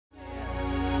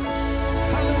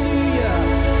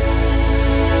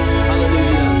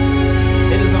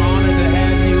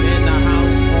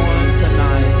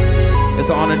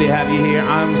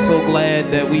I'm so glad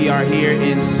that we are here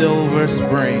in Silver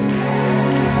Spring.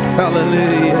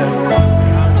 Hallelujah.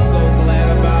 I'm so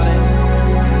glad about it.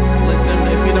 Listen,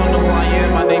 if you don't know who I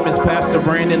am, my name is Pastor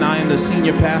Brandon. I am the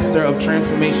senior pastor of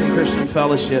Transformation Christian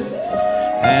Fellowship.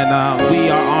 And we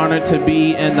are honored to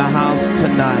be in the house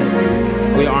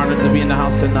tonight. We are honored to be in the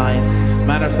house tonight.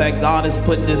 Matter of fact, God has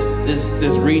put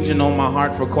this region on my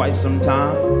heart for quite some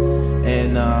time.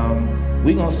 And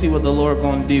we're going to see what the Lord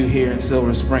going to do here in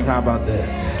Silver Spring. How about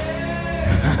that?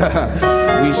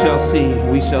 We shall see.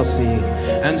 We shall see.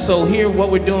 And so here what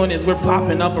we're doing is we're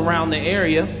popping up around the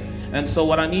area. And so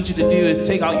what I need you to do is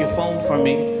take out your phone from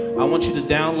me. I want you to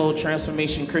download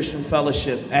Transformation Christian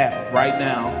Fellowship app right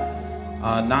now.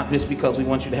 Not just because we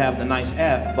want you to have the nice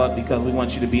app, but because we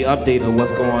want you to be updated on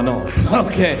what's going on.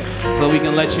 Okay, so we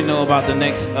can let you know about the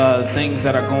next things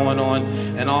that are going on.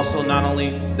 And also not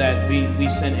only that we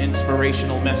send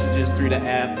inspirational messages through the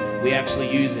app, we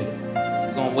actually use it.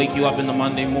 We're going to wake you up in the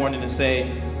Monday morning and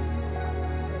say,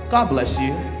 God bless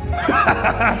you.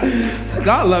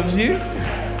 God loves you.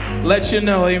 Let you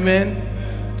know, amen.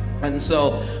 And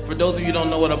so, for those of you who don't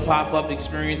know what a pop-up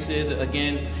experience is,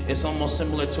 again, it's almost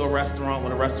similar to a restaurant.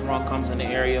 When a restaurant comes in the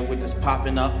area, we're just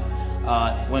popping up.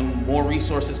 When more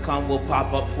resources come, we'll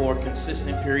pop up for a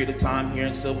consistent period of time here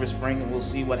in Silver Spring, and we'll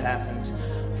see what happens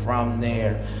from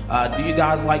there. Do you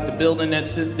guys like the building that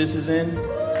this is in?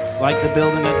 Like the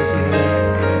building that this is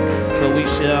in? So we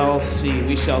shall see,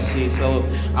 we shall see. So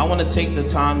I want to take the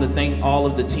time to thank all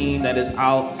of the team that is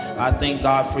out. I thank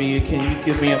God for you. Can you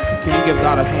give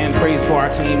God a hand praise for our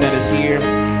team that is here?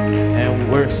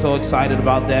 And we're so excited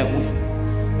about that.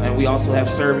 And we also have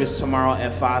service tomorrow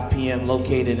at 5 p.m.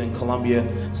 located in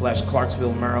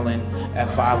Columbia/Clarksville, Maryland at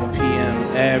 5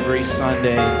 p.m. every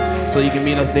Sunday. So you can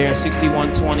meet us there,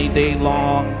 6120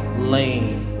 Daylong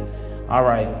Lane. All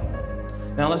right.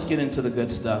 Now let's get into the good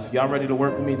stuff. Y'all ready to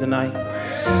work with me tonight?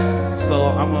 So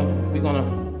I'm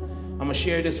gonna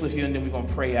share this with you, and then we're gonna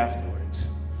pray afterwards.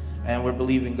 And we're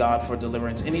believing God for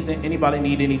deliverance. Anybody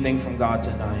need anything from God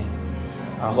tonight?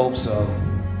 I hope so.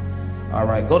 All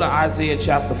right, go to Isaiah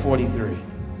chapter 43.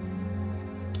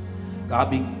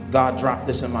 God dropped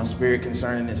this in my spirit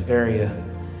concerning this area,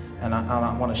 and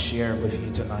I want to share it with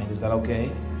you tonight. Is that okay?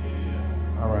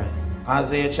 All right,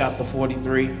 Isaiah chapter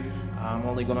 43. I'm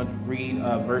only going to read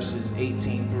verses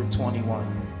 18 through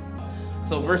 21.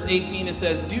 So verse 18, it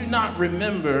says, do not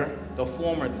remember the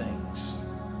former things,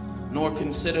 nor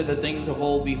consider the things of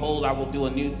old. Behold, I will do a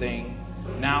new thing.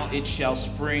 Now it shall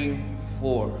spring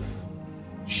forth.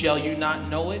 Shall you not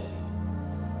know it?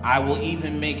 I will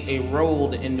even make a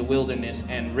road in the wilderness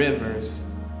and rivers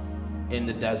in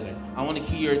the desert. I want to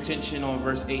key your attention on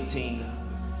verse 18.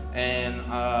 And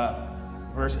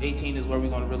verse 18 is where we're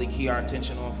going to really key our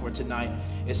attention on for tonight.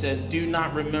 It says, do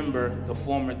not remember the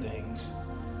former things,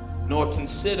 nor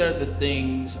consider the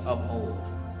things of old.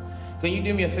 Can you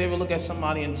do me a favor? Look at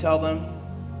somebody and tell them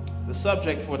the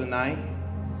subject for tonight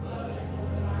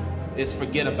is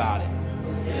forget about it.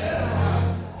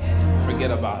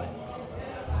 Forget about it.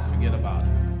 Forget about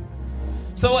it.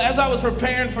 So as I was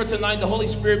preparing for tonight, the Holy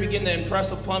Spirit began to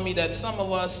impress upon me that some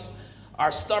of us,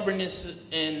 our stubbornness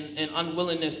and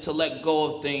unwillingness to let go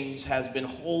of things has been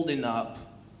holding up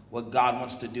what God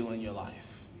wants to do in your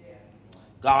life.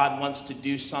 God wants to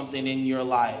do something in your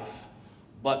life,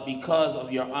 but because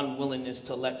of your unwillingness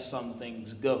to let some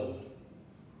things go,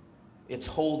 it's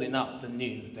holding up the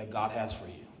new that God has for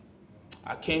you.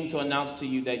 I came to announce to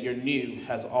you that your new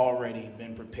has already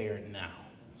been prepared now,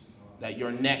 that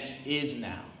your next is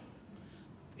now.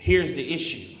 Here's the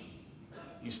issue.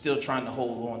 You're still trying to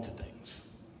hold on to things.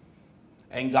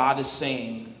 And God is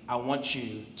saying, I want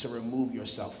you to remove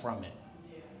yourself from it.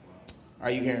 Are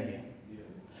you hearing me?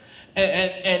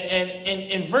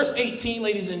 And in verse 18,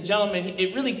 ladies and gentlemen,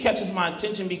 it really catches my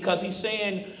attention because he's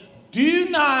saying, do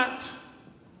not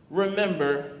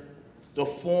remember the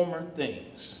former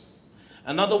things.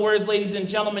 In other words, ladies and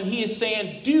gentlemen, he is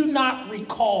saying, do not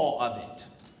recall of it.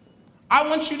 I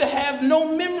want you to have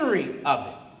no memory of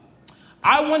it.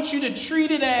 I want you to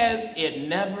treat it as it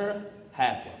never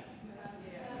happened.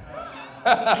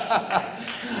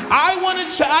 I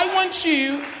want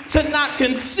you to not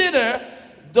consider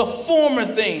the former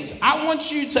things. I want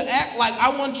you to act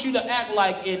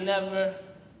like it never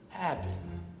happened.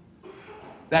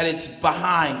 That it's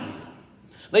behind you.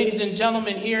 Ladies and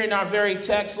gentlemen, here in our very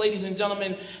text, ladies and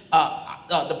gentlemen,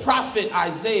 the prophet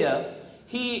Isaiah,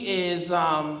 he is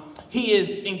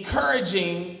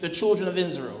encouraging the children of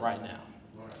Israel right now.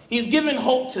 He's giving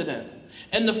hope to them.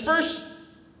 And the first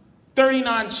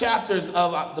 39 chapters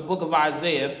of the book of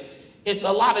Isaiah, it's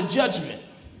a lot of judgment.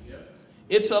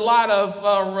 It's a lot of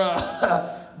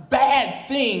bad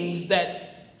things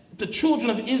that the children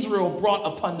of Israel brought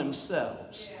upon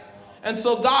themselves. And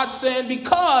so God said,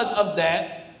 because of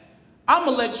that, I'm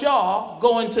going to let y'all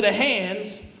go into the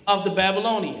hands of the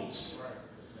Babylonians.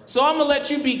 So I'm going to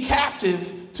let you be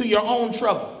captive to your own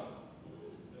trouble.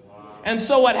 And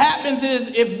so what happens is,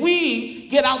 if we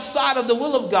get outside of the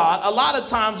will of God, a lot of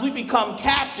times we become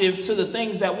captive to the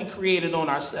things that we created on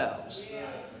ourselves.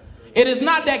 It is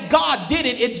not that God did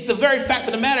it, it's the very fact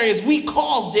of the matter is we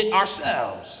caused it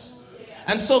ourselves.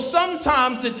 And so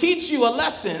sometimes, to teach you a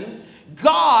lesson,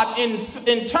 God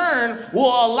in turn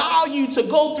will allow you to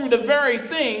go through the very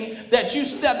thing that you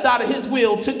stepped out of his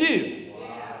will to do.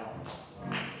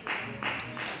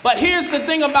 But here's the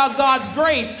thing about God's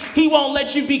grace. He won't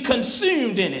let you be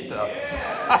consumed in it, though.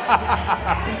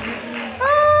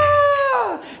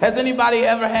 Has anybody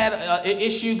ever had an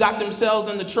issue, got themselves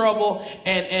into trouble,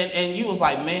 and you was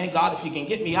like, man, God, if you can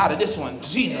get me out of this one,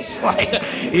 Jesus, like,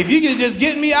 if you can just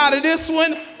get me out of this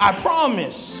one, I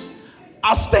promise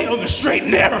I'll stay on the straight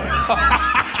and narrow.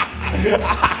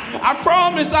 I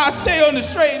promise I'll stay on the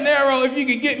straight and narrow if you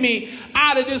can get me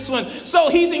out of this one. So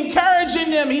he's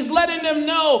encouraging them. He's letting them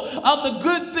know of the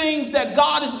good things that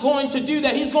God is going to do,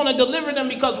 that he's going to deliver them,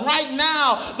 because right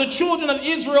now the children of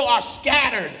Israel are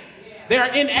scattered.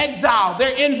 They're in exile.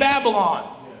 They're in Babylon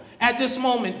at this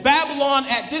moment. Babylon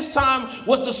at this time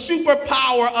was the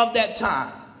superpower of that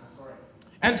time.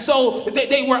 And so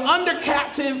they were under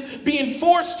captive, being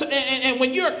forced to, and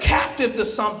when you're captive to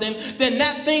something, then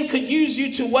that thing could use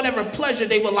you to whatever pleasure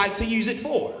they would like to use it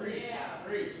for.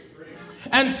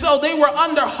 And so they were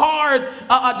under hard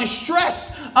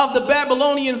distress of the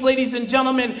Babylonians, ladies and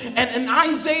gentlemen. And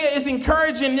Isaiah is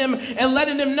encouraging them and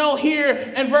letting them know here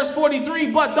in verse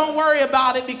 43, but don't worry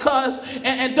about it, because,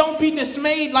 and don't be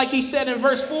dismayed, like he said in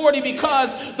verse 40,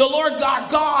 because the Lord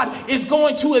God is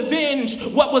going to avenge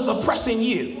what was oppressing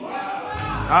you. All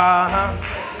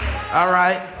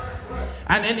right.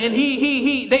 And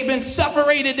they've been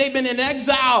separated, they've been in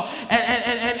exile,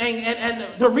 and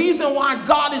the reason why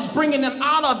God is bringing them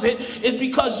out of it is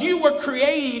because you were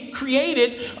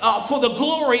created for the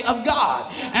glory of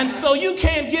God. And so you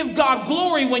can't give God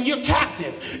glory when you're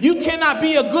captive. You cannot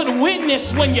be a good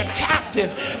witness when you're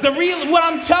captive. What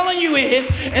I'm telling you is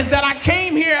that I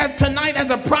came here tonight as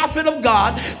a prophet of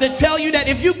God to tell you that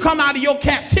if you come out of your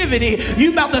captivity,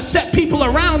 you're about to set people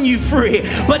around you free.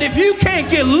 But if you can't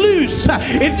get loose,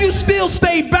 if you still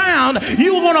stay bound,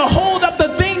 you want to hold up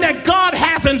the thing that God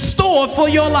has in store for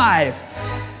your life.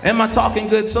 Am I talking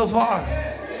good so far?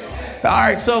 All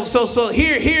right, so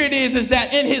here it is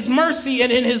that in his mercy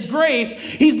and in his grace,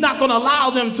 he's not going to allow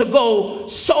them to go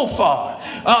so far.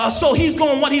 So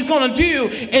what he's going to do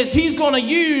is he's going to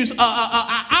use an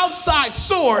outside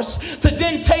source to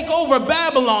then take over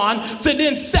Babylon, to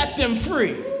then set them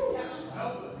free.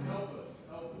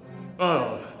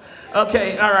 Oh.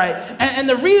 Okay, all right. And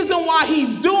the reason why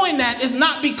he's doing that is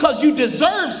not because you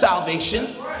deserve salvation.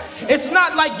 It's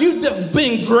not like you've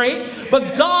been great,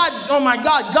 but God, oh my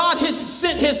God, God has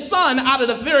sent his son out of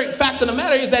the very fact of the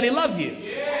matter is that he loves you.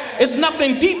 It's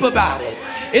nothing deep about it.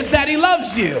 It's that he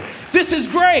loves you. This is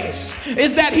grace,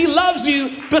 is that he loves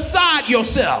you beside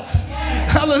yourself.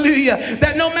 Hallelujah.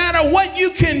 That no matter what you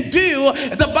can do,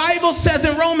 the Bible says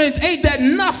in Romans 8 that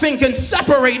nothing can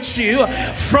separate you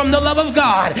from the love of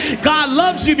God. God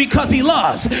loves you because he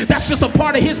loves. That's just a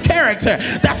part of his character.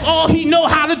 That's all he knows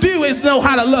how to do, is know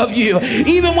how to love you.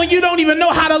 Even when you don't even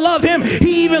know how to love him,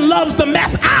 he even loves the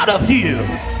mess out of you.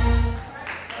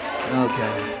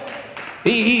 Okay.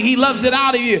 He loves it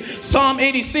out of you. Psalm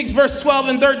 86 verse 12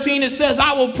 and 13, it says,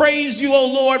 I will praise you,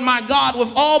 O Lord my God,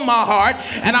 with all my heart,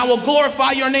 and I will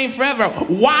glorify your name forever.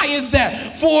 Why is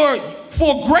that?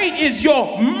 For great is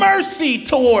your mercy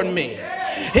toward me.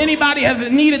 Anybody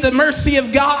have needed the mercy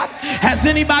of God? Has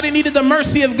anybody needed the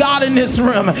mercy of God in this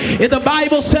room? The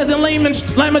Bible says in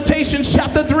Lamentations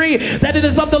chapter 3 that it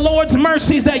is of the Lord's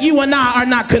mercies that you and I are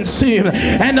not consumed.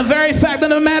 And the very fact of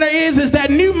the matter is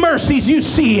that new mercies you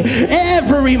see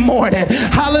every morning.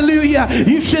 Hallelujah.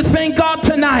 You should thank God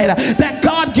tonight that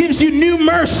God gives you new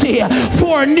mercy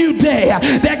for a new day.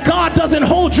 That God doesn't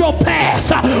hold your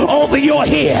past over your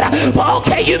head. But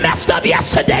okay, you messed up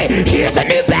yesterday. Here's a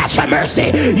new batch of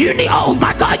mercy. You need, oh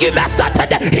my God, you messed up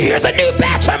today. Here's a new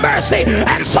batch of mercy.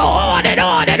 And so on and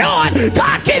on and on.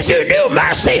 God gives you new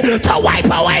mercy to wipe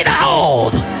away the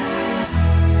old.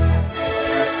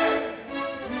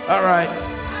 All right.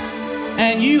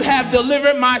 And you have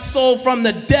delivered my soul from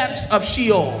the depths of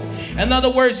Sheol. In other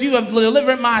words, you have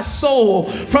delivered my soul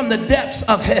from the depths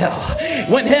of hell.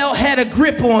 When hell had a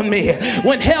grip on me,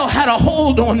 when hell had a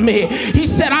hold on me, he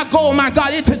said, I go, my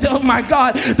God, oh my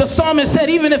God. The psalmist said,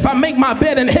 even if I make my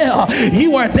bed in hell,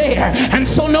 you are there. And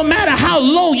so no matter how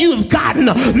low you've gotten,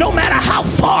 no matter how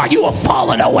far you have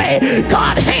fallen away,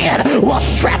 God's hand will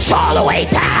stretch all the way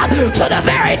down to the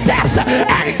very depths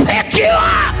and pick you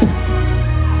up.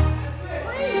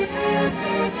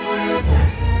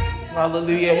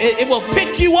 Hallelujah. It will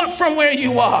pick you up from where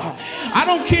you are. I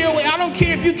don't care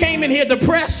if you came in here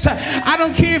depressed. I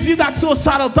don't care if you got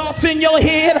suicidal thoughts in your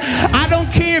head. I don't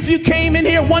care if you came in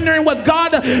here wondering what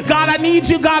God, I need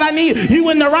you. God, I need you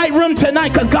in the right room tonight,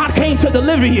 because God came to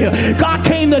deliver you. God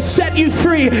came to set you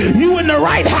free. You in the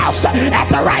right house at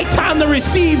the right time to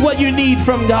receive what you need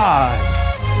from God.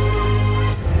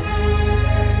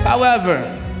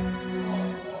 However,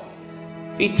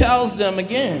 he tells them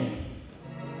again,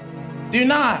 do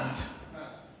not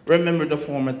remember the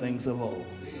former things of old.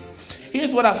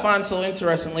 Here's what I find so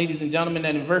interesting, ladies and gentlemen,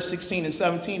 that in verse 16 and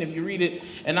 17, if you read it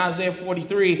in Isaiah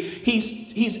 43,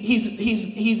 he's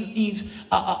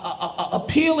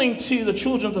appealing to the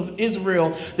children of Israel,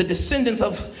 the descendants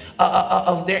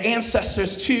of their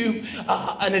ancestors, to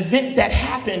an event that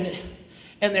happened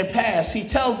in their past. He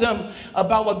tells them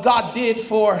about what God did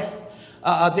for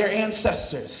their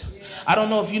ancestors. I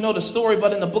don't know if you know the story,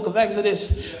 but in the book of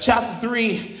Exodus, chapter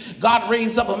 3, God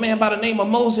raised up a man by the name of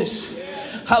Moses.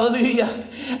 Hallelujah.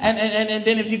 And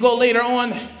then if you go later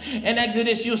on in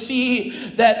Exodus, you'll see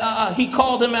that he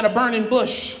called them at a burning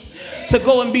bush to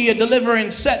go and be a deliverer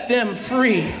and set them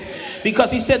free.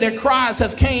 Because he said their cries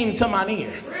have came to mine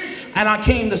ear, and I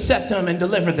came to set them and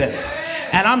deliver them.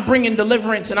 And I'm bringing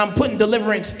deliverance, and I'm putting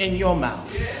deliverance in your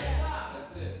mouth.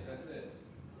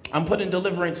 I'm putting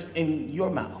deliverance in your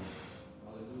mouth.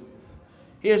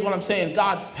 Here's what I'm saying.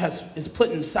 God is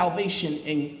putting salvation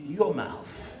in your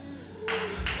mouth.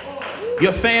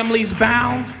 Your family's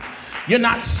bound. You're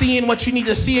not seeing what you need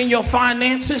to see in your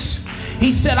finances.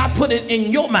 He said, I put it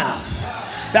in your mouth.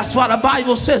 That's why the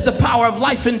Bible says the power of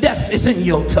life and death is in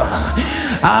your tongue.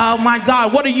 Oh my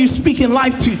God, what are you speaking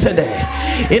life to today?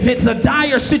 If it's a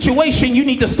dire situation, you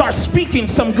need to start speaking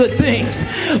some good things.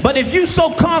 But if you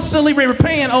so constantly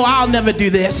repaying, oh, I'll never do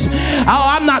this. Oh,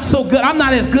 I'm not so good. I'm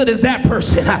not as good as that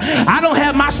person. I don't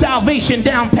have my salvation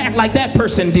down packed like that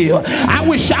person did. I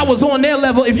wish I was on their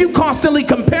level. If you constantly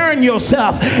comparing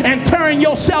yourself and tearing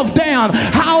yourself down,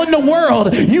 how in the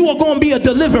world you are going to be a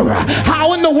deliverer?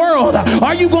 How in the world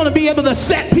are you going to be able to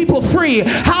set people free?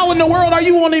 How in the world are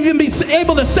you going to even be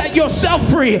able to set yourself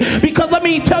free? Because let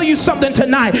me tell you something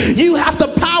tonight. You have the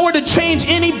power to change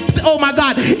any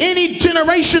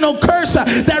generational curse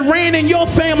that ran in your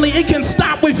family. It can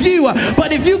stop with you.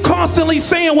 But if you constantly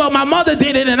saying, well, my mother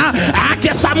did it, and I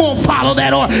guess I'm going to follow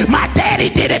that, or my daddy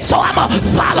did it, so I'm going to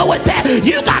follow it, that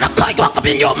you got to click up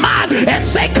in your mind and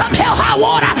say, come hell, high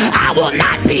water, I will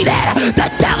not be that. The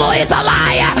devil is a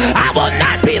liar. I will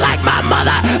not be like my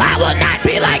mother. I will not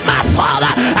be like my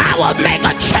father. I will make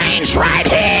a change right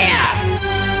here.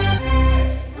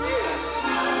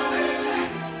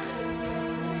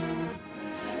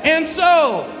 And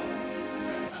so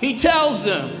he tells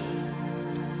them,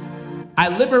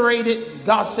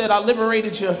 God said, I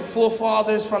liberated your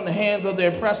forefathers from the hands of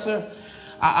the oppressor.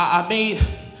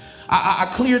 I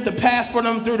cleared the path for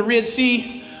them through the Red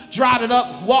Sea, dried it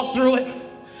up, walked through it.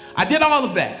 I did all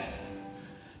of that.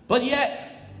 But yet,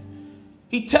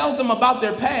 he tells them about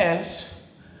their past,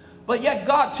 but yet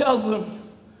God tells them,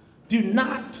 do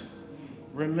not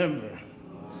remember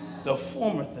the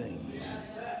former things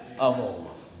of old.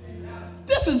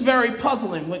 This is very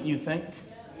puzzling, wouldn't you think?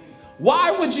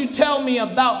 Why would you tell me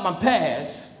about my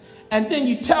past and then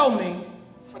you tell me,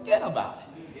 forget about it?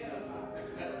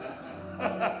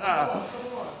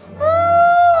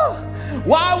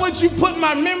 Why would you put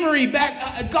my memory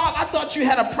back? God, I thought you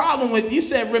had a problem with, you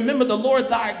said, remember the Lord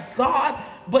thy God,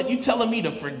 but you telling me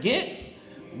to forget?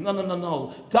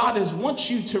 No. God wants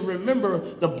you to remember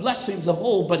the blessings of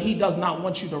old, but he does not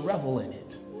want you to revel in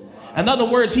it. In other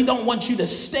words, he don't want you to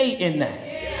stay in that.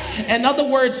 In other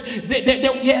words,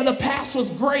 the past was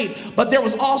great, but there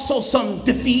was also some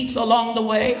defeats along the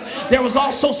way. There was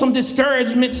also some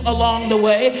discouragements along the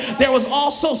way. There was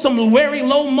also some very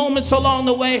low moments along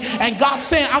the way. And God's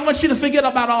saying, I want you to forget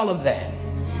about all of that.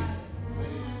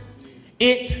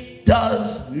 It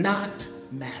does not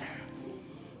matter.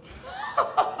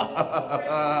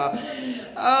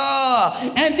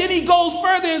 And then he goes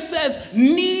further and says,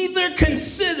 neither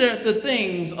consider the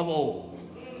things of old.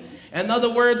 In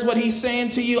other words, what he's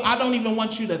saying to you, I don't even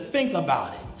want you to think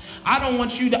about it. I don't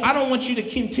want you to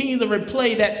continue to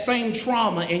replay that same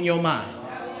trauma in your mind.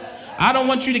 I don't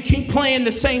want you to keep playing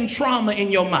the same trauma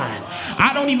in your mind.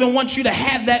 I don't even want you to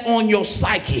have that on your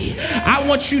psyche. I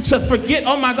want you to forget.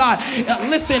 Oh my God.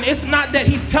 Listen, it's not that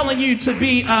he's telling you to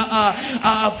be,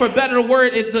 for better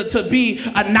word, to be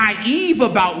naive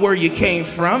about where you came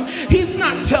from. He's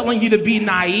not telling you to be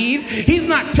naive. He's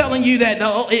not telling you that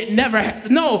it never.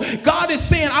 No, God is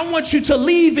saying, I want you to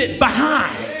leave it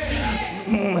behind.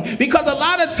 Because a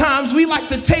lot of times we like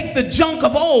to take the junk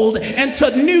of old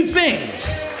into new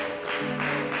things.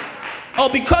 Oh,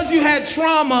 because you had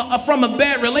trauma from a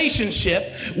bad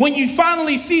relationship, when you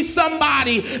finally see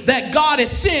somebody that God has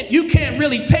sent, you can't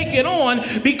really take it on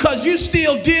because you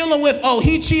still dealing with, oh,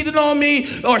 he cheated on me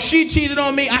or she cheated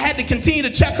on me. I had to continue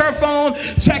to check her phone,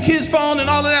 check his phone and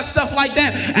all of that stuff like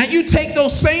that. And you take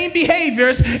those same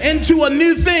behaviors into a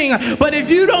new thing. But if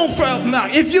you don't,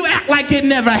 if you act like it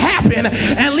never happened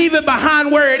and leave it behind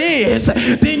where it is,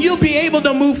 then you'll be able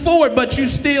to move forward, but you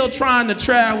still trying to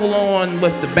travel on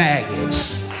with the baggage.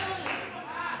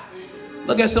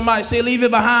 Look at somebody, say, leave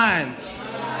it behind.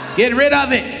 Get rid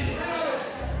of it.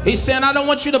 He's saying, I don't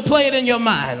want you to play it in your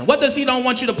mind. What does he don't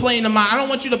want you to play in the mind? I don't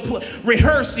want you to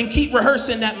rehearse and keep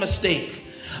rehearsing that mistake.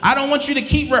 I don't want you to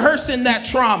keep rehearsing that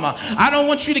trauma. I don't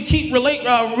want you to keep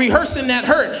rehearsing that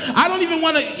hurt. I don't even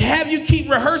want to have you keep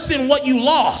rehearsing what you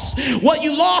lost. What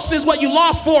you lost is what you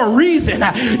lost for a reason.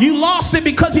 You lost it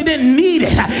because you didn't need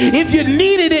it. If you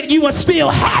needed it, you would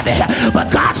still have it. But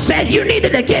God said you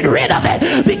needed to get rid of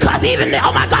it because even,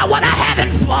 oh my God, what I have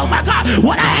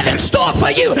in store for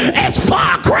you is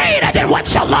far greater than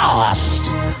what you lost.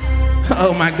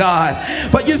 Oh my God.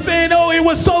 But you're saying, oh, it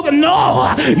was so good.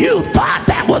 No, you thought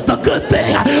that was the good thing.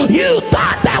 You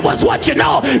thought that was what you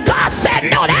know. God said,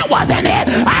 no, that wasn't it.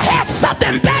 I had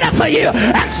something better for you.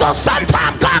 And so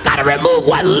sometimes God got to remove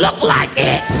what looked like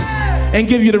it and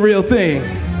give you the real thing.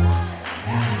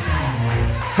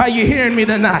 Are you hearing me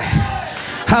tonight?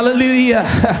 Hallelujah.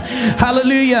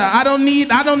 Hallelujah. I don't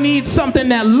need something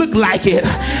that looked like it.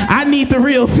 I need the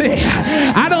real thing.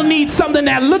 I don't need something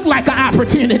that looked like an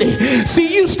opportunity.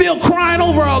 See, you still crying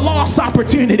over a lost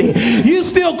opportunity. You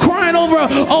still crying over,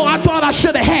 oh, I thought I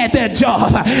should have had that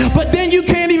job. But then you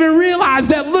can't even realize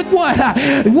that, look what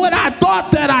I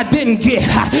thought that I didn't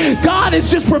get. God is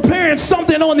just preparing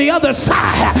something on the other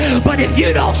side. But if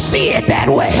you don't see it that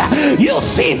way, you'll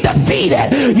seem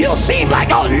defeated. You'll seem like,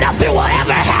 oh, nothing will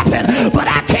ever happen. But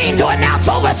I came to announce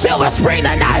over Silver Spring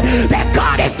tonight that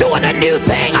God is doing a new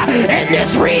thing in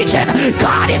this region.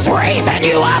 God is raising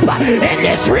you up in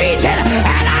this region,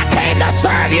 and I came to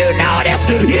serve you. Notice,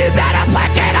 you better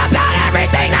forget about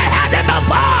everything that happened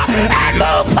before and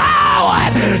move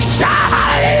forward.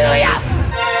 Hallelujah.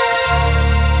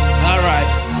 All right.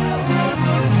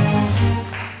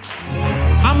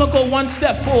 I'm gonna go one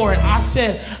step forward. I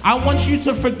said, I want you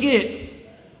to forget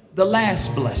the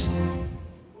last blessing.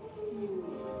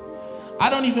 I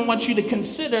don't even want you to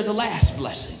consider the last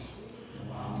blessing.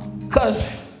 Because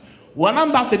what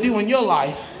I'm about to do in your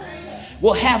life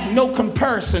will have no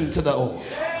comparison to the old.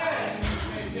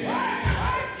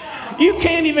 You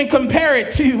can't even compare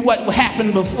it to what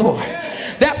happened before.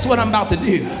 That's what I'm about to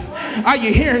do. Are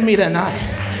you hearing me tonight?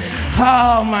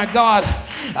 Oh my God.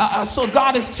 So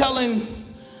God is telling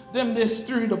them this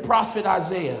through the prophet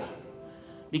Isaiah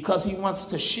because he wants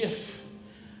to shift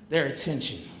their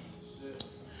attention.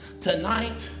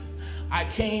 Tonight, I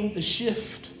came to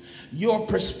shift your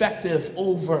perspective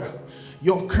over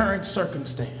your current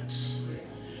circumstance.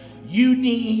 You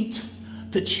need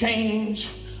to change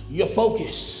your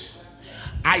focus.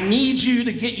 I need you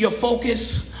to get your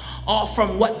focus off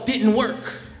from what didn't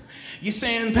work. You're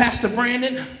saying, Pastor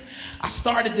Brandon, I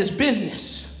started this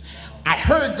business. I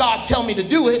heard God tell me to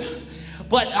do it,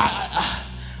 but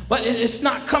it's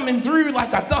not coming through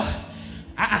like I thought.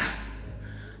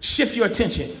 Shift your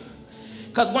attention.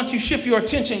 Because once you shift your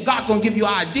attention, God's going to give you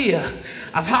an idea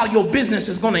of how your business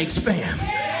is going to expand.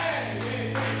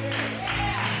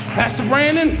 Pastor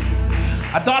Brandon,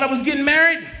 I thought I was getting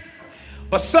married,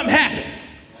 but something happened.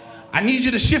 I need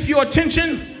you to shift your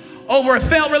attention over a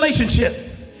failed relationship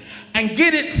and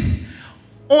get it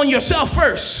on yourself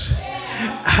first.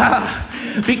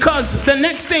 Because the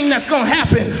next thing that's going to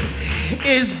happen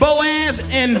is Boaz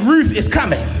and Ruth is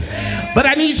coming. But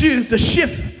I need you to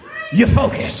shift your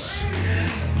focus.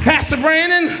 Pastor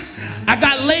Brandon, I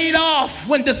got laid off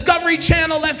when Discovery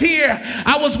Channel left here.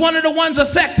 I was one of the ones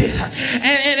affected,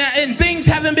 and things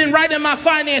haven't been right in my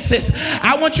finances.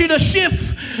 I want you to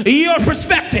shift your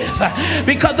perspective,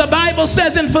 because the Bible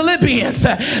says in Philippians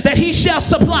that he shall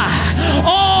supply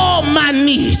all my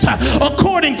needs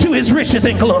according to his riches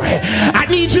and glory. I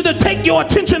need you to take your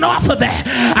attention off of that.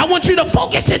 I want you to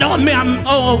focus it on me.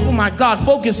 Oh my God,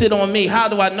 focus it on me. How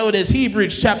do I know this?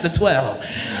 Hebrews chapter 12.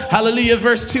 Hallelujah.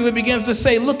 Verse 2, it begins to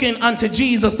say, looking unto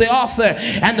Jesus, the author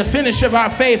and the finisher of our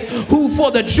faith, who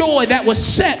for the joy that was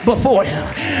set before him.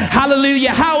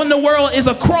 Hallelujah. How in the world is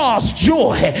a cross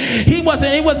joy? It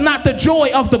was not the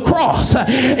joy of the cross.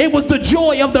 It was the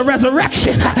joy of the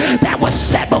resurrection that was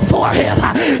set before him.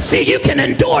 See, you can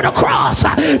endure the cross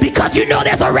because you know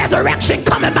there's a resurrection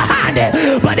coming behind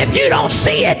it. But if you don't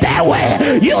see it that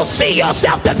way, you'll see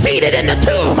yourself defeated in the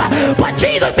tomb. But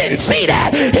Jesus didn't see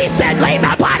that. He said, lay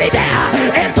my body down.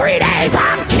 In 3 days,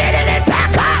 I'm getting it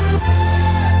back up.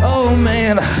 Oh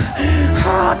man,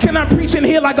 can I preach in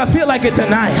here like I feel like it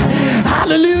tonight?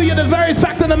 Hallelujah. The very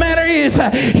fact of the matter is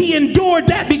he endured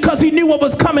that because he knew what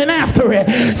was coming after it.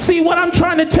 See, what I'm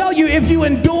trying to tell you, if you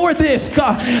endure this,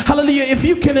 God, hallelujah, if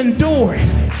you can endure it,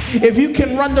 if you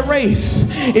can run the race,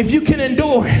 if you can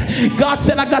endure it, God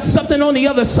said, I got something on the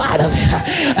other side of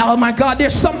it. Oh my God,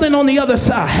 there's something on the other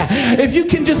side. If you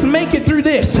can just make it through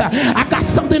this, I got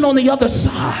something on the other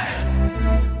side.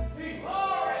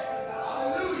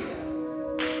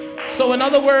 So in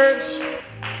other words,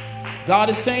 God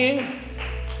is saying,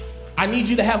 I need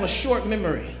you to have a short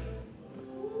memory.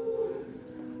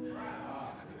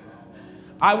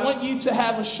 I want you to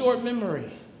have a short memory.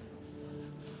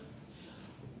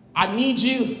 I need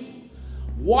you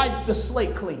wipe the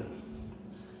slate clean.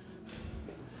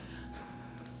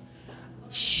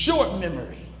 Short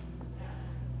memory.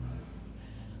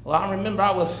 Well, I remember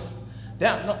I was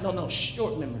down. No,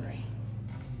 short memory.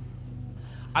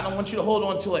 I don't want you to hold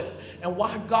on to it. And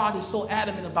why God is so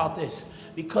adamant about this?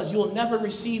 Because you'll never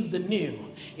receive the new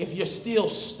if you're still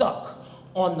stuck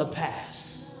on the past.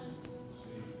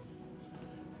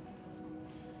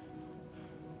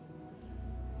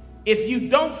 If you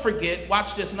don't forget,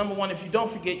 watch this, number one, if you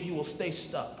don't forget, you will stay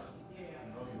stuck.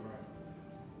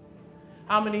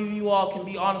 How many of you all can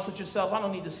be honest with yourself? I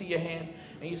don't need to see your hand.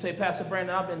 And you say, Pastor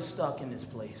Brandon, I've been stuck in this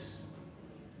place.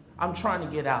 I'm trying to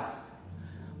get out,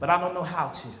 but I don't know how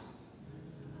to.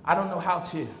 I don't know how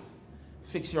to.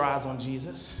 Fix your eyes on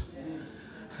Jesus.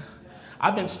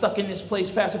 I've been stuck in this place,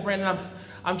 Pastor Brandon.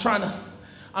 I'm trying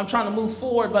to move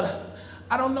forward, but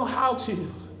I don't know how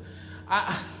to.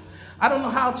 I don't know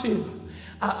how to.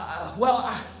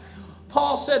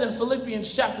 Paul said in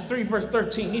Philippians chapter 3, verse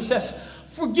 13, he says,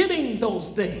 forgetting those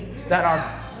things that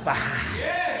are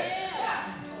behind.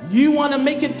 You want to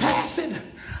make it past it?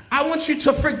 I want you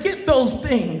to forget those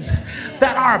things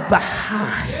that are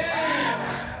behind.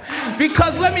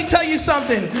 Because let me tell you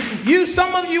something,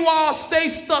 some of you all stay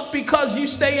stuck because you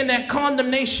stay in that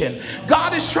condemnation.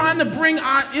 God is trying to bring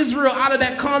Israel out of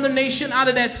that condemnation, out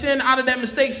of that sin, out of that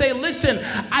mistake. Say, listen,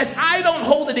 if I don't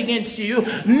hold it against you,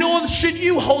 nor should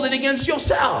you hold it against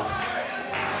yourself.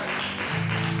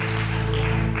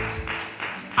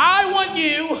 I want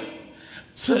you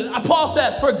to, Paul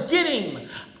said, forgetting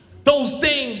those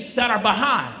things that are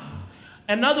behind.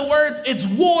 In other words, it's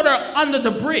water under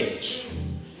the bridge.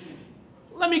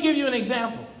 Let me give you an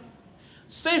example.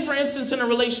 Say, for instance, in a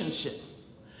relationship,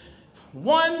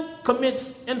 one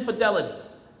commits infidelity,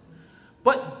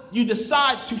 but you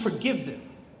decide to forgive them.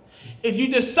 If you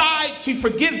decide to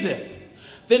forgive them,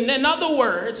 then in other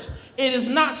words, it is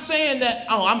not saying that,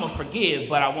 oh, I'm going to forgive,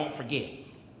 but I won't forget.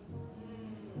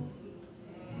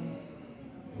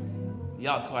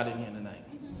 Y'all quiet in here tonight.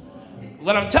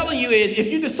 What I'm telling you is,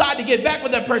 if you decide to get back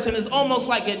with that person, it's almost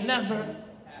like it never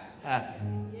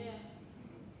happened.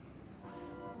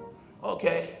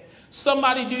 Okay,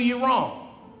 somebody do you wrong.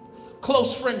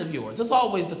 Close friend of yours. It's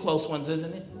always the close ones,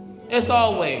 isn't it? It's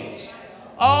always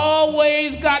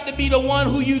got to be the one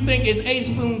who you think is ace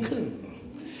boon coon.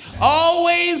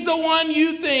 Always the one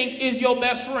you think is your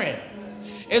best friend.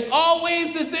 It's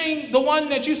always the one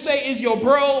that you say is your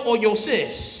bro or your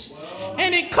sis.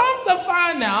 And it comes to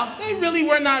find out they really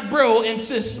were not bro and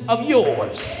sis of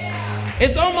yours.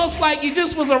 It's almost like you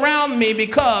just was around me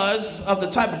because of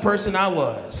the type of person I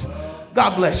was.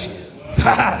 God bless you.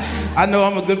 I know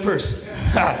I'm a good person.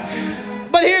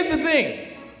 But here's the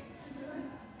thing.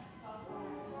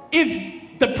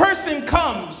 If the person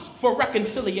comes for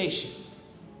reconciliation,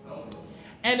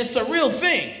 and it's a real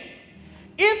thing,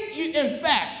 if you, in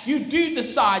fact, you do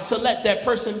decide to let that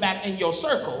person back in your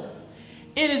circle,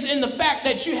 it is in the fact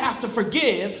that you have to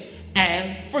forgive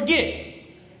and forget.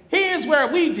 Here's where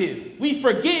we do. We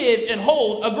forgive and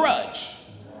hold a grudge.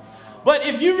 But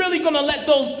if you're really going to let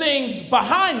those things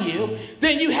behind you,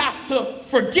 then you have to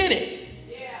forget it.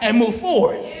 and move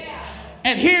forward.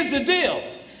 And here's the deal.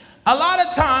 A lot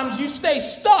of times you stay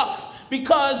stuck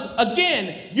because,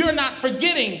 again, you're not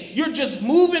forgetting. You're just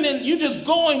moving and you're just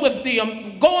going with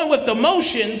the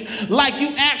motions like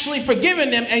you actually forgiven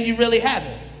them and you really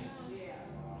haven't.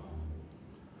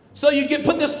 So you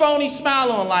put this phony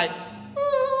smile on like,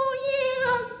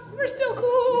 oh yeah, we're still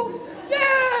cool.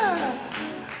 Yeah.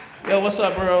 Yo, what's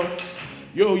up, bro?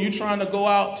 Yo, you trying to go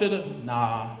out to the...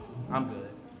 Nah, I'm good.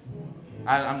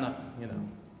 I'm not, you know.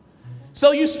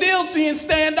 So you still being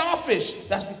standoffish.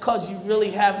 That's because you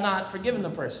really have not forgiven the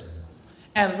person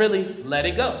and really let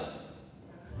it go.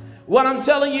 What I'm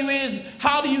telling you is,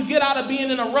 how do you get out of being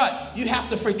in a rut? You have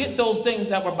to forget those things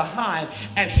that were behind.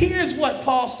 And here's what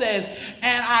Paul says,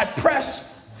 and I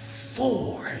press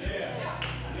forward.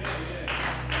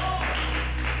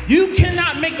 You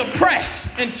cannot make a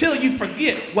press until you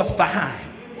forget what's behind.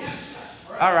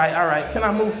 All right. Can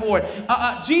I move forward?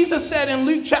 Jesus said in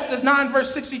Luke chapter 9,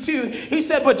 verse 62, he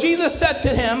said, but Jesus said to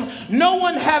him, no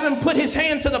one having put his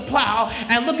hand to the plow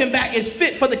and looking back is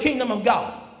fit for the kingdom of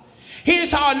God.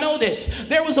 Here's how I know this.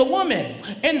 There was a woman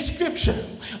in scripture.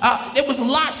 It was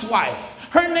Lot's wife.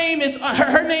 Her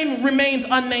name remains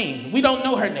unnamed. We don't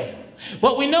know her name.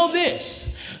 But we know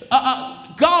this.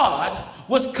 God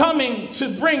was coming to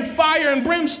bring fire and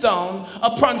brimstone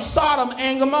upon Sodom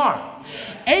and Gomorrah.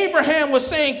 Abraham was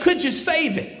saying, could you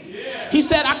save it? He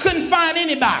said, I couldn't find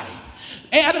anybody.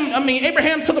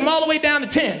 Abraham took him all the way down to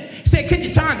 10. He said, could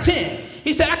you find 10?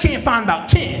 He said, I can't find about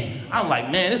 10. I'm like,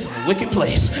 man, this is a wicked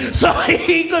place. So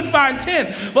he couldn't find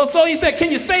 10. Well, so he said,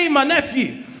 can you save my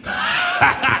nephew?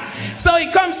 So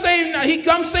he comes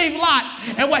save Lot.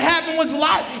 And what happened was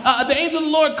Lot, the angel of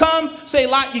the Lord comes, say,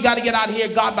 Lot, you got to get out of here.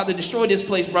 God about to destroy this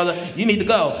place, brother. You need to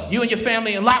go. You and your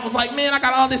family. And Lot was like, man, I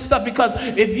got all this stuff, because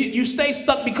if you stay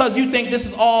stuck because you think this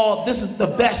is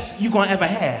the best you're going to ever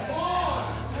have.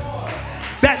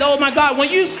 Oh my God, when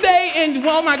you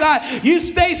you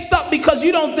stay stuck because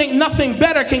you don't think nothing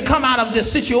better can come out of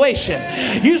this situation.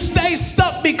 You stay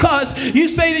stuck because you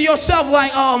say to yourself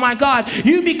like, oh my God,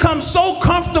 you become so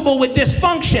comfortable with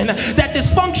dysfunction that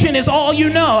dysfunction is all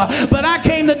you know. But I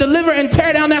came to deliver and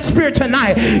tear down that spirit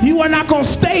tonight. You are not going to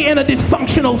stay in a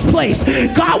dysfunctional place.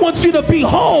 God wants you to be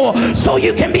whole so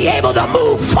you can be able to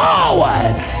move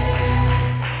forward.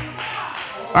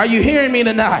 Are you hearing me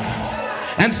tonight?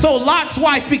 And so Lot's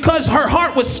wife, because her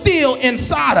heart was still in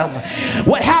Sodom,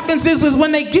 what happens is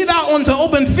when they get out onto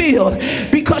open field,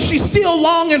 because she's still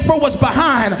longing for what's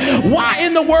behind. Why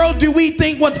in the world do we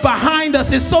think what's behind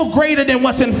us is so greater than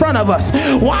what's in front of us?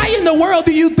 Why in the world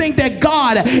do you think that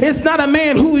God is not a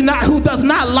man who does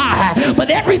not lie, but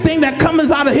everything that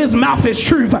comes out of his mouth is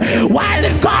truth? Why,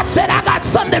 if God said, I got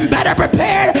something better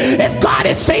prepared, if God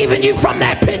is saving you from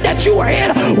that pit that you were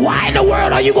in, why in the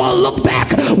world are you going to look back?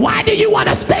 Why do you want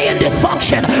to stay in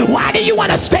dysfunction? Why do you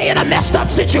want to stay in a messed up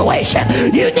situation?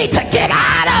 You need to get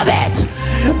out of it.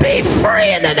 Be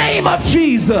free in the name of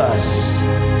Jesus.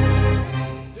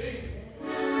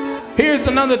 Here's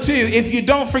another two. If you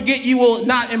don't forget, you will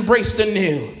not embrace the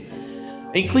new.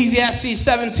 Ecclesiastes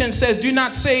 7:10 says, do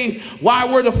not say, why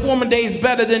were the former days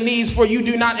better than these? For you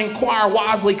do not inquire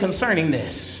wisely concerning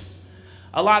this.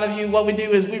 A lot of you, what we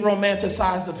do is we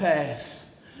romanticize the past.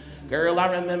 Girl, I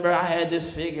remember I had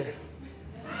this figure.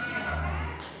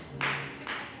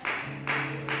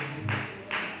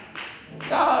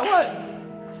 God,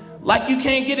 what? Like you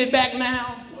can't get it back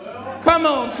now? Come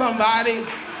on, somebody.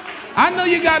 I know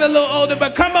you got a little older,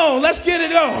 but come on, let's get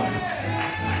it on.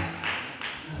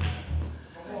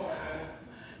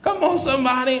 Come on,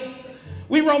 somebody.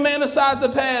 We romanticize the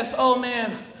past. Oh,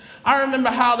 man, I remember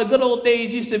how the good old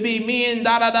days used to be, me and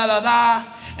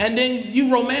da-da-da-da-da. And then you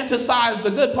romanticize the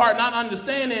good part, not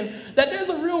understanding that there's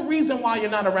a real reason why you're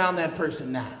not around that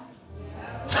person now.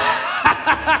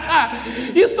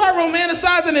 You start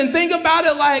romanticizing and think about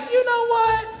it like, you know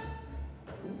what?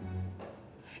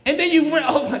 And then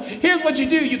here's what you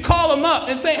do. You call them up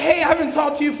and say, hey, I haven't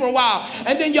talked to you for a while.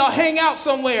 And then y'all hang out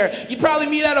somewhere. You probably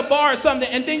meet at a bar or something.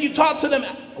 And then you talk to them.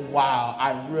 Wow,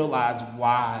 I realize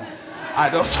why I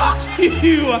don't talk to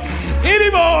you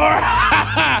anymore.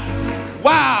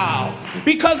 Wow.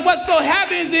 Because what so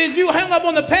happens is you hang up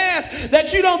on the past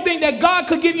that you don't think that God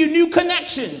could give you new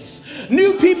connections.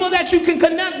 New people that you can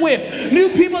connect with, new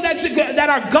people that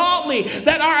are godly,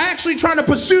 that are actually trying to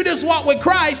pursue this walk with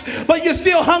Christ, but you're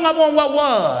still hung up on what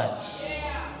was.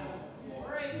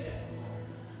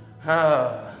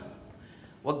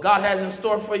 What God has in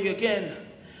store for you again,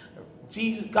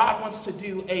 God wants to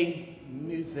do a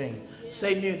new thing.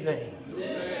 Say new thing.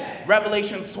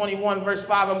 Revelations 21 verse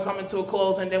 5, I'm coming to a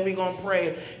close and then we're going to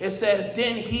pray. It says,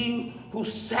 then he who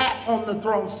sat on the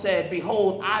throne said,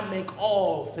 behold, I make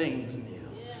all things new.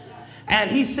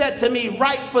 And he said to me,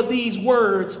 write, for these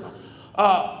words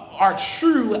are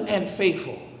true and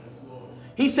faithful.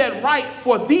 He said, write,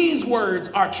 for these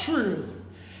words are true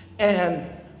and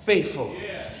faithful.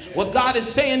 What God is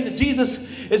saying, Jesus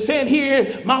is saying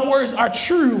here, my words are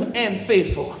true and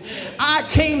faithful. I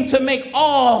came to make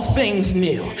all things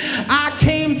new. I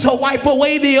came to wipe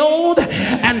away the old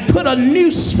and put a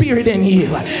new spirit in you.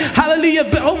 Hallelujah.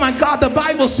 Oh my God, the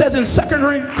Bible says in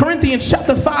 2 Corinthians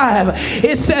chapter 5,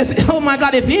 it says, oh my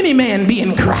God, if any man be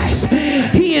in Christ,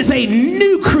 he is a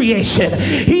new creation.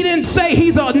 He didn't say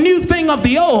he's a new thing of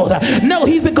the old. No,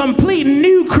 he's a complete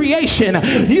new creation.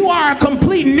 You are a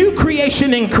complete new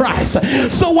creation in Christ.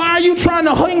 So why are you trying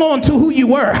to hang on to who you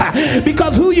were?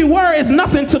 Because who you were is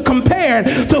nothing to compare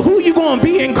to who you're going to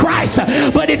be in Christ.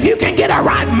 But if you can get a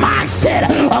right mindset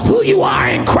of who you are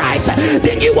in Christ,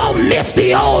 then you won't miss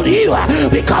the old you,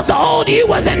 because the old you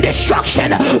was in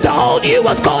destruction. The old you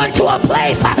was going to a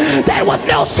place that was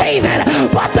no saving,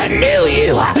 but the new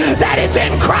you that is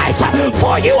in Christ,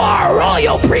 for you are a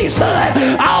royal priesthood.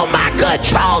 Oh my good,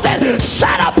 chosen,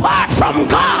 set apart from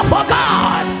God for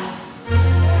God.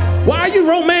 Why are you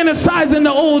romanticizing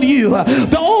the old you?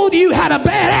 The old you had a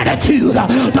bad attitude.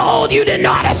 The old you didn't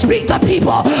know how to speak to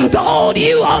people. The old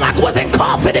you, wasn't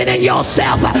confident in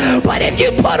yourself. But if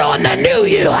you put on the new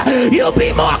you, you'll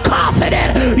be more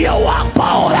confident. You'll walk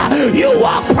bold. You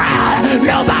walk proud.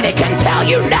 Nobody can tell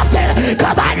you nothing,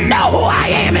 because I know who I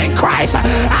am in Christ.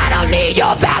 I don't need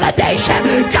your validation.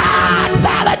 God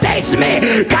validates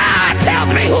me. God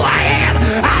tells me who I am.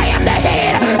 I am the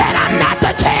head and I'm not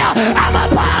the tail.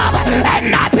 I'm above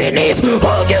and not beneath.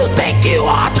 Who you think you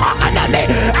are talking to me?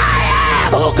 I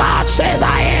am who God says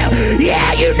I am.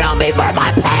 Yeah, you know me for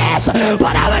my past,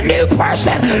 but I'm a new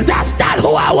person. That's not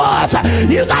who I was.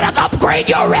 You gotta upgrade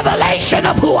your revelation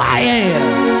of who I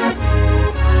am.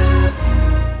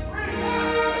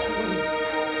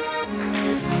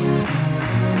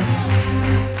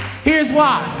 Here's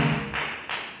why.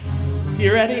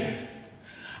 You ready?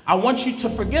 I want you to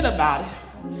forget about it,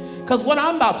 because what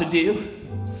I'm about to do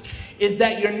is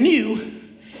that your new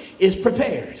is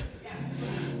prepared.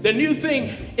 The new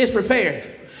thing is prepared.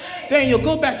 Daniel,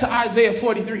 go back to Isaiah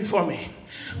 43 for me.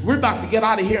 We're about to get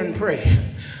out of here and pray.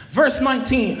 Verse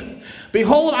 19,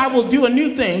 behold, I will do a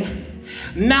new thing.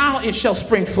 Now it shall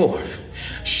spring forth.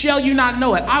 Shall you not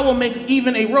know it? I will make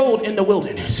even a road in the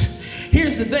wilderness.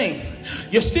 Here's the thing.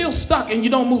 You're still stuck and you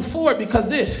don't move forward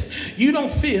because you don't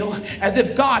feel as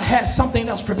if God has something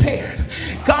else prepared.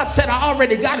 God said, I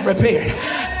already got it prepared.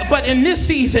 But in this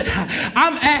season,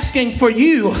 I'm asking for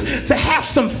you to have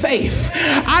some faith.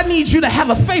 I need you to have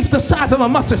a faith the size of a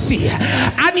mustard seed.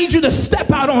 I need you to step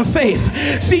out on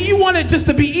faith. See, you want it just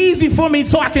to be easy for me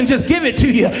so I can just give it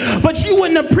to you. But you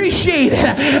wouldn't appreciate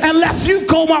it unless you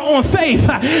go out on faith.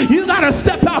 You got to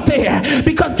step out there,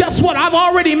 because guess what? I've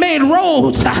already made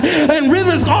roads and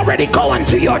rivers already going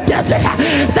to your desert.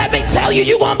 Let me tell you,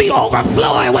 you're going to be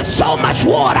overflowing with so much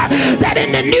water that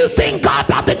in the new thing God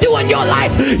about to do in your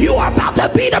life, you are about to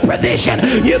be the provision.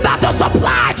 You're about to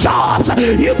supply jobs.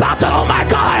 You're about to, oh my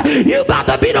God, you're about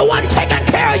to be the one taking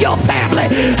care of your family.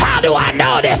 How do I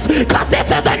know this? Because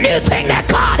this is the new thing that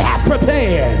God has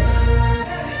prepared.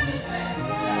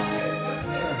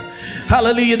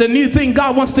 Hallelujah. The new thing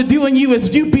God wants to do in you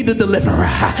is you be the deliverer.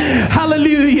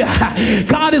 Hallelujah.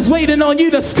 God is waiting on you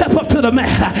to step up to the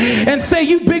mat and say,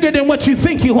 you bigger than what you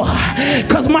think you are,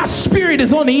 because my spirit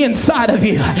is on the inside of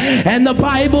you. And the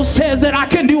Bible says that I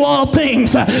can do all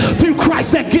things through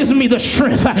Christ that gives me the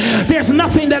strength. There's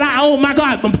nothing that oh my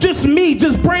God, just me,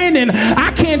 just Brandon,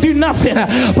 I can't do nothing.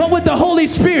 But with the Holy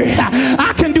Spirit,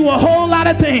 I can do a whole lot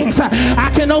of things.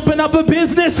 I can open up a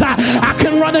business. I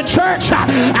can run a church.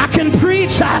 I can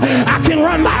preach. I can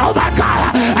run oh my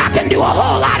God, I can do a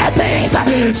whole lot of things.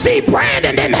 See,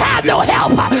 Brandon didn't have no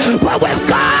help, but with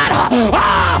God,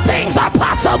 all things are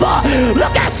possible.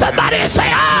 Look at somebody and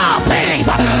say, all things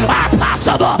are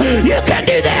possible. You can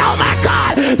do that. Oh my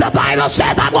God, the Bible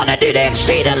says I'm going to do the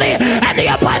exceedingly and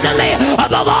the abundantly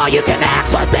above all you can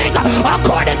ask or think,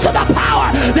 according to the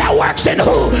power that works in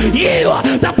who? You.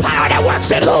 The power that works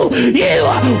in who? You.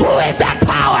 Who is that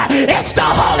power? It's the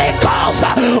Holy Ghost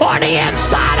on the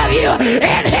inside of you.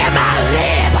 In him I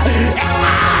live,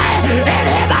 in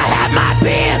him I have my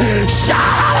being.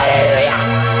 Hallelujah.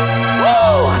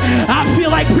 Woo. I feel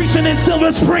like preaching in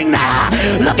Silver Spring now.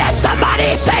 Look at somebody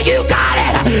and say, you got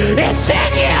it. It's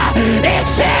in you.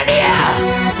 It's in you.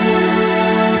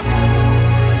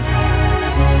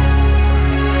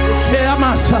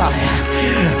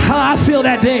 I feel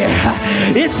that there.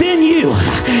 It's in you.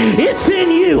 It's in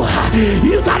you.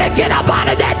 You got to get up out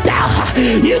of that doubt.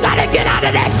 You got to get out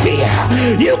of that fear.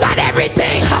 You got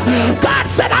everything. God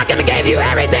said, I'm going to give you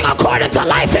everything according to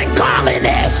life and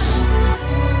godliness.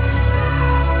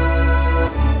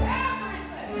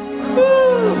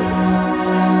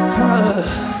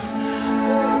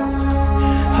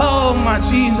 Oh my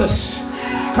Jesus.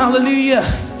 Hallelujah.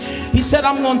 He said,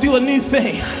 I'm going to do a new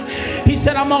thing. He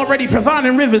said, I'm already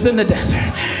providing rivers in the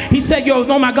desert. He said,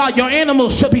 oh my God, your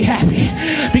animals should be happy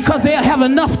because they'll have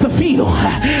enough to feed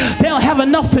on. They'll have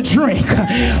enough to drink.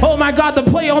 Oh my God,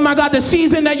 the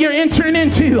season that you're entering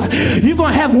into, you're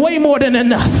going to have way more than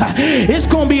enough. It's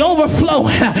going to be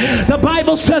overflowing. The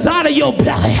Bible says, out of your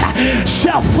belly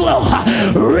shall flow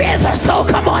rivers. Oh,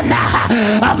 come on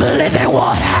now, of living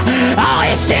water. Oh,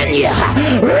 it's in you.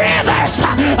 Rivers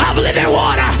of living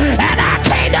water. And I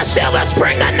came to Silver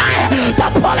Spring tonight to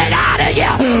pull it out of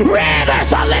you.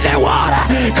 Rivers of living water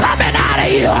coming out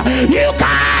of you. You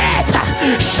got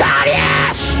it. Shout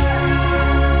yes.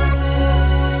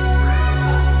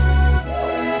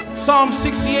 Psalm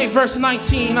 68 verse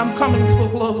 19. I'm coming to a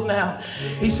close now.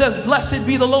 He says, blessed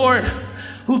be the Lord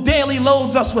who daily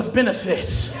loads us with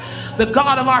benefits, the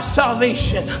God of our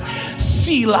salvation.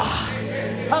 Selah.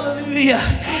 Hallelujah.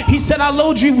 He said, I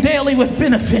load you daily with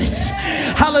benefits.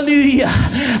 Hallelujah.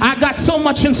 I got so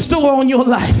much in store on your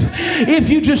life if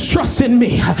you just trust in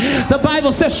me. The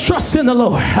Bible says, trust in the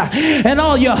Lord and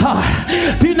all your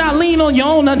heart. Do not lean on your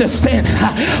own understanding,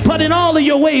 but in all of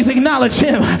your ways acknowledge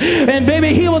him. And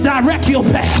baby, he will direct your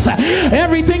path.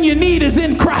 Everything you need is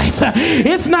in Christ.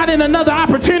 It's not in another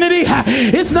opportunity.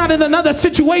 It's not in another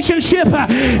situationship.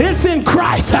 It's in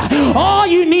Christ. All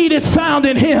you need is found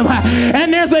in him.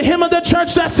 And there's a hymn of the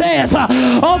church that says,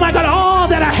 oh my God, all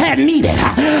that I had needed,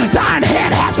 thine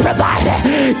hand has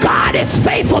provided. God is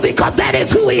faithful because that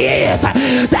is who he is.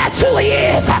 That's who he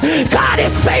is. God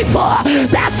is faithful.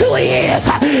 That's who he is.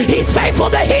 He's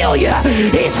faithful to heal you.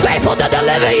 He's faithful to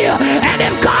deliver you. And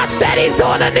if God said he's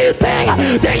doing a new thing,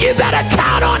 then you better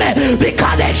count on it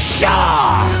because it's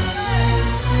sure.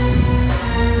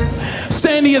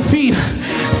 Stand to your feet.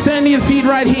 Stand to your feet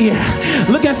right here.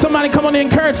 Look at somebody. Come on,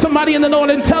 encourage somebody in the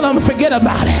Lord and tell them, forget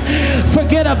about it.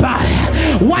 Forget about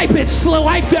it. Wipe it slow.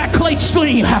 Wipe that slate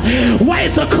clean. Why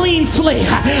it's a clean slate.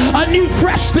 A new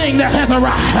fresh thing that has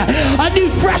arrived. A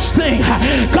new fresh thing.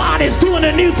 God is doing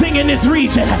a new thing in this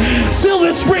region.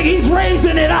 Silver Spring, he's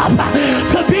raising it up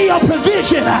to be a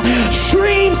provision.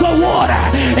 Streams of water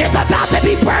is about to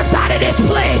be birthed out of this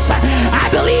place. I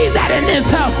believe that in this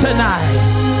house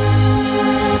tonight.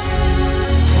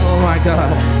 Oh my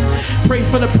God. Pray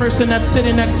for the person that's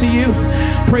sitting next to you.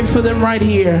 Pray for them right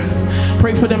here.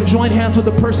 Pray for them. Join hands with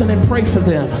the person and pray for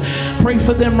them. Pray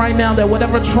for them right now that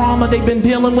whatever trauma they've been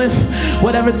dealing with,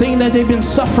 whatever thing that they've been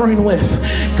suffering with,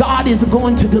 God is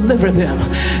going to deliver them.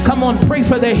 Come on, pray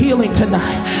for their healing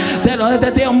tonight.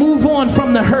 That they'll move on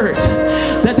from the hurt.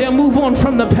 That they'll move on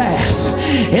from the past.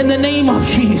 In the name of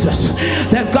Jesus.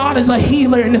 That God is a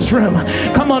healer in this room.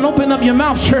 Come on, open up your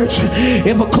mouth, church.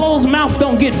 If a closed mouth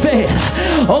don't get fed,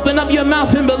 open up your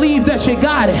mouth and believe that you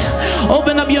got it.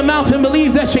 Open up your mouth and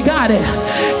believe that you got it.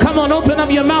 Come on, open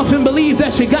up your mouth and believe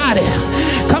that you got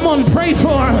it. Come on, pray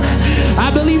for them.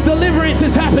 I believe deliverance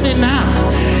is happening now.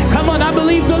 Come on, I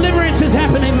believe deliverance is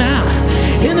happening now.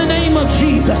 In the name of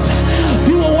Jesus.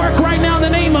 Do a work right now in the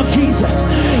name of Jesus.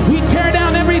 We tear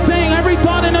down everything, every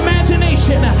thought and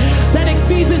imagination that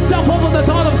exceeds itself over the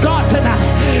thought of God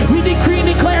tonight. We decree and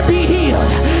declare, be healed,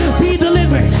 be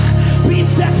delivered, be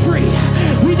set free.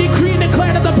 We decree and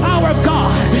declare that the power of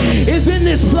God is in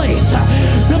this place.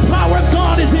 The power of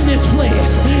God is in this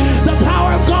place. The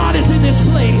power of God is in this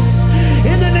place.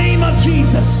 In the name of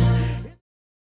Jesus.